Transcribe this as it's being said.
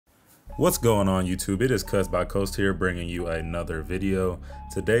What's going on YouTube? It is CutsbyCoast here bringing you another video.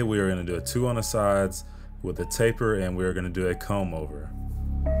 Today we are going to do a 2 on the sides with a taper, and we are going to do a comb over.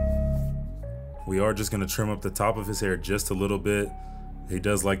 We are just going to trim up the top of his hair just a little bit. He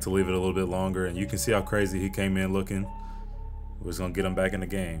does like to leave it a little bit longer, and you can see how crazy he came in looking. We're just going to get him back in the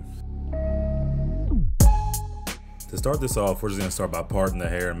game. To start this off, we're just going to start by parting the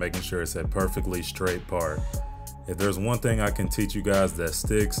hair and making sure it's a perfectly straight part. If there's one thing I can teach you guys that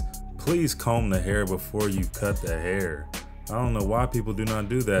sticks, please comb the hair before you cut the hair. I don't know why people do not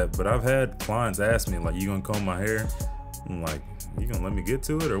do that, but I've had clients ask me, like, you gonna comb my hair? I'm like, you gonna let me get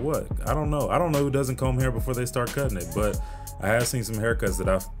to it or what? I don't know who doesn't comb hair before they start cutting it, but I have seen some haircuts that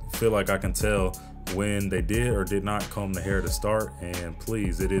I feel like I can tell when they did or did not comb the hair to start, and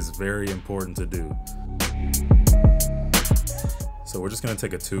please, it is very important to do. So we're just gonna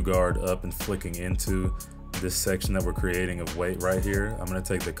take a 2 guard up and flicking into this section that we're creating of weight right here. I'm going to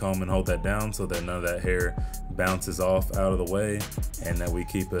take the comb and hold that down so that none of that hair bounces off out of the way, and that we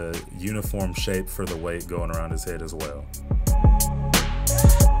keep a uniform shape for the weight going around his head as well.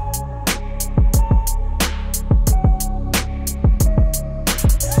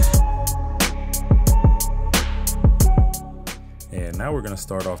 And now we're going to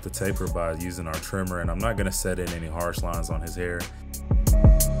start off the taper by using our trimmer, and I'm not going to set in any harsh lines on his hair.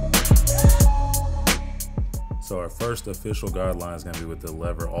 So our first official guideline is going to be with the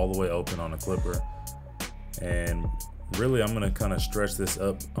lever all the way open on the clipper. And really I'm going to kind of stretch this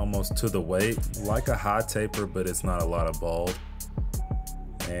up almost to the weight, like a high taper, but it's not a lot of bald.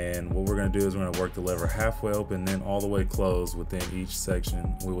 And what we're going to do is we're going to work the lever halfway open, then all the way closed within each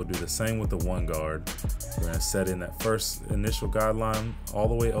section. We will do the same with the 1 guard. We're going to set in that first initial guideline all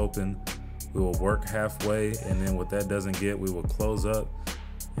the way open. We will work halfway, and then what that doesn't get, we will close up.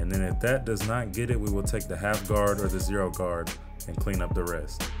 And then if that does not get it, we will take the half guard or the 0 guard and clean up the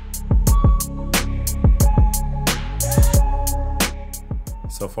rest.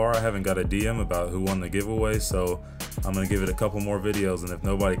 So far I haven't got a DM about who won the giveaway, so I'm going to give it a couple more videos, and if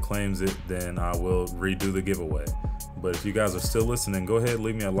nobody claims it, then I will redo the giveaway. But if you guys are still listening, go ahead,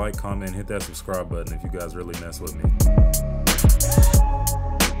 leave me a like, comment, and hit that subscribe button if you guys really mess with me.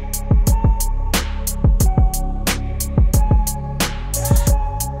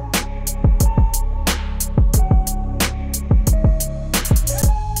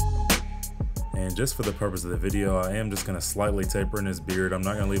 Just for the purpose of the video, I am just going to slightly taper in his beard. I'm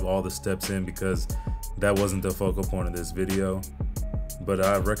not going to leave all the steps in because that wasn't the focal point of this video. But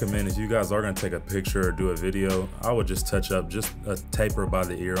I recommend, if you guys are going to take a picture or do a video, I would just touch up just a taper by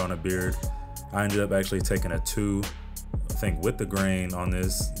the ear on a beard. I ended up actually taking a 2, I think, with the grain on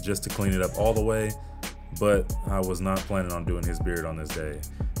this just to clean it up all the way. But I was not planning on doing his beard on this day.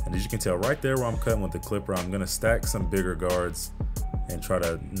 And as you can tell right there where I'm cutting with the clipper, I'm going to stack some bigger guards and try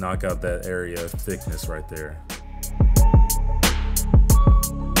to knock out that area of thickness right there.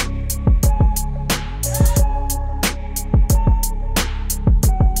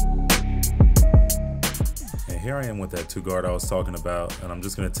 And here I am with that 2 guard I was talking about, and I'm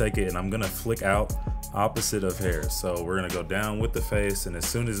just going to take it and I'm going to flick out opposite of hair. So we're going to go down with the face, and as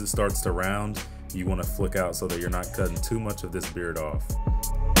soon as it starts to round, you want to flick out so that you're not cutting too much of this beard off.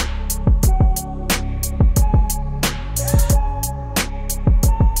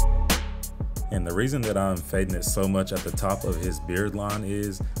 And the reason that I'm fading it so much at the top of his beard line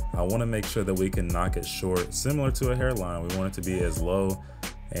is I want to make sure that we can knock it short, similar to a hairline. We want it to be as low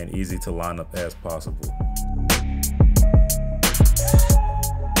and easy to line up as possible.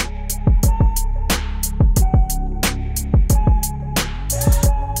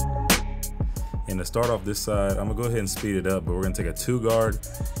 And to start off this side, I'm gonna go ahead and speed it up, but we're gonna take a 2 guard,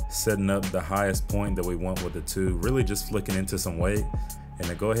 setting up the highest point that we want with the 2, really just flicking into some weight. And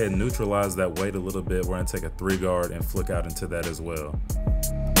to go ahead and neutralize that weight a little bit, we're going to take a 3 guard and flick out into that as well.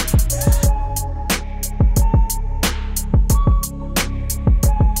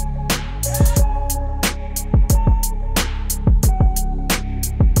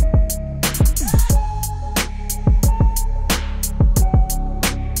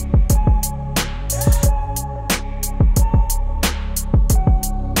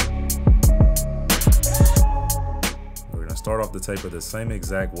 Start off the taper the same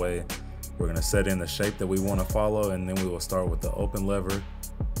exact way. We're going to set in the shape that we want to follow, and then we will start with the open lever,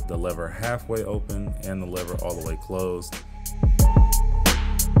 the lever halfway open, and the lever all the way closed.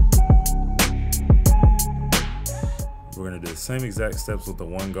 We're going to do the same exact steps with the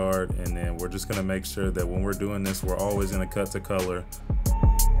 1 guard, and then we're just going to make sure that when we're doing this, we're always going to cut to color.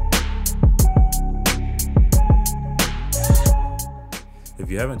 If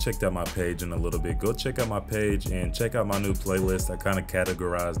you haven't checked out my page in a little bit, go check out my page and check out my new playlist. I kind of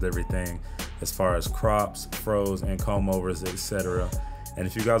categorized everything as far as crops, fros, and comb overs, etc. And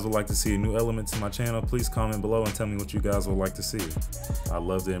if you guys would like to see a new element to my channel, please comment below and tell me what you guys would like to see. I'd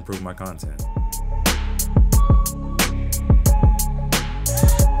love to improve my content.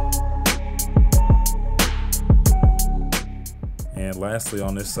 And lastly,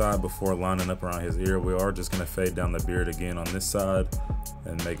 on this side, before lining up around his ear, we are just going to fade down the beard again on this side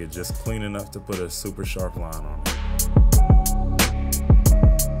and make it just clean enough to put a super sharp line on it.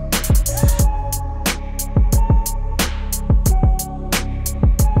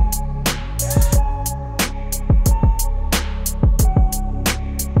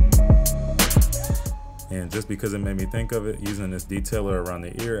 And just because it made me think of it, using this detailer around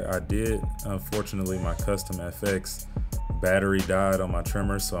the ear, I did, unfortunately, my custom FX battery died on my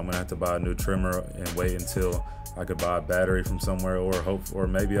trimmer, so I'm gonna have to buy a new trimmer and wait until I could buy a battery from somewhere, or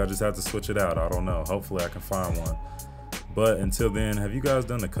maybe I'll just have to switch it out. I don't know. Hopefully I can find one. But until then, have you guys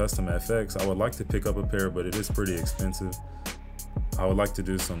done the custom FX? I would like to pick up a pair, but it is pretty expensive. I would like to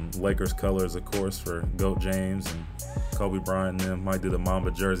do some Lakers colors, of course, for Goat James and Kobe Bryant, and them. Might do the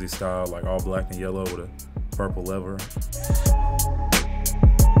Mamba jersey style, like all black and yellow with a purple lever.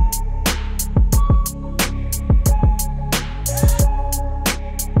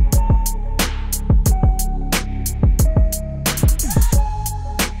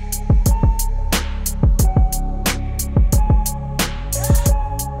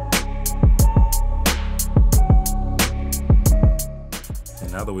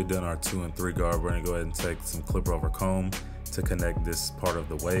 Now that we've done our 2 and 3 guard, we're gonna go ahead and take some clipper over comb to connect this part of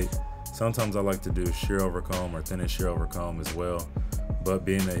the weight. Sometimes I like to do shear over comb or thin and shear over comb as well, but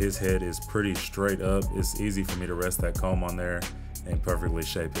being that his head is pretty straight up, it's easy for me to rest that comb on there and perfectly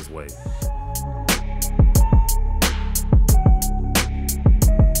shape his weight.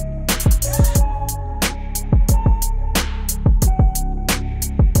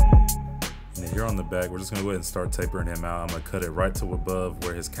 On the back, we're just gonna go ahead and start tapering him out. I'm gonna cut it right to above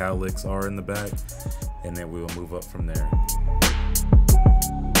where his cowlicks are in the back, and then we will move up from there.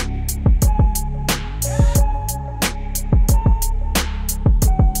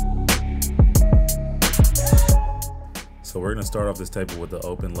 So we're gonna start off this taper with the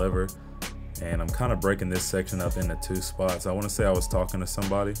open lever, and I'm kind of breaking this section up into 2 spots. I want to say I was talking to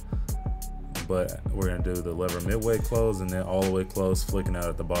somebody, but we're gonna do the lever midway close and then all the way close, flicking out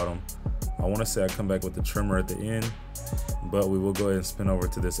at the bottom. I want to say I come back with the trimmer at the end, but we will go ahead and spin over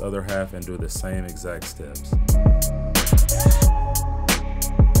to this other half and do the same exact steps.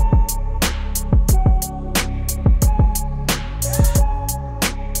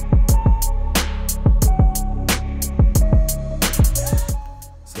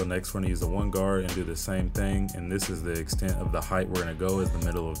 So next we're going to use the 1 guard and do the same thing, and this is the extent of the height we're going to go, is the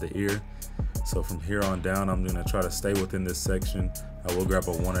middle of the ear. So from here on down, I'm going to try to stay within this section. I will grab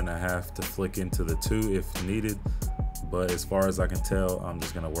a 1.5 to flick into the 2 if needed, but as far as I can tell, I'm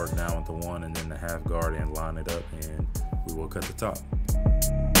just going to work down with the 1 and then the half guard and line it up, and we will cut the top.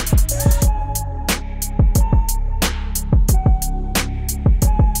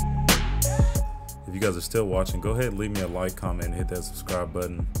 If you guys are still watching, go ahead and leave me a like, comment, and hit that subscribe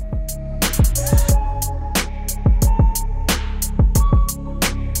button.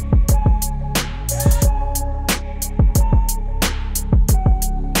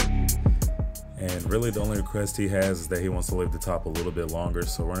 Really, the only request he has is that he wants to leave the top a little bit longer,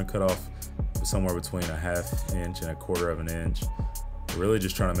 so we're gonna cut off somewhere between a 1/2 inch and a 1/4 of an inch. We're really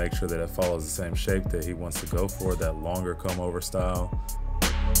just trying to make sure that it follows the same shape that he wants to go for, that longer comb over style.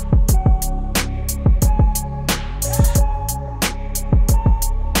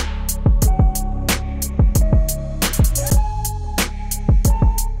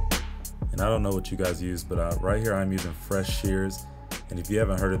 And I don't know what you guys use, but right here I'm using fresh shears. And if you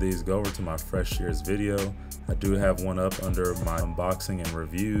haven't heard of these, go over to my Fresh Shears video. I do have one up under my unboxing and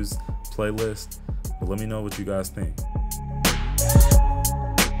reviews playlist, but let me know what you guys think.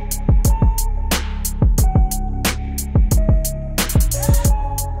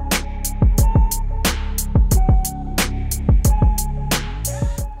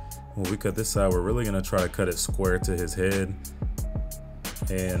 When we cut this side, we're really gonna try to cut it square to his head.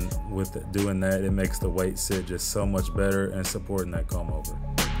 And with doing that, it makes the weight sit just so much better and supporting that comb over.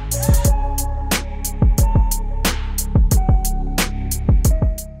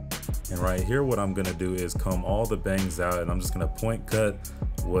 And right here, what I'm gonna do is comb all the bangs out, and I'm just gonna point cut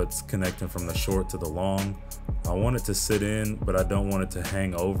what's connecting from the short to the long. I want it to sit in, but I don't want it to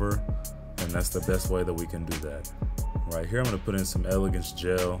hang over, and that's the best way that we can do that. Right here I'm going to put in some Elegance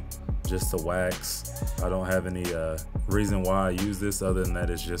gel just to wax. I don't have any reason why I use this other than that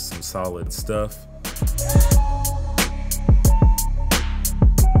it's just some solid stuff.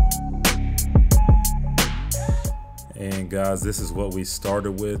 And guys, this is what we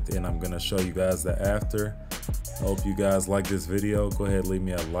started with, and I'm going to show you guys the after. I hope you guys like this video. Go ahead, leave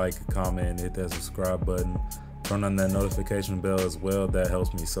me a like, a comment, hit that subscribe button. Turn on that notification bell as well. That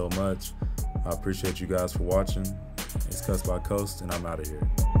helps me so much. I appreciate you guys for watching. It's CutsbyCoast, and I'm out of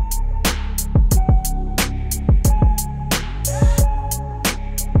here.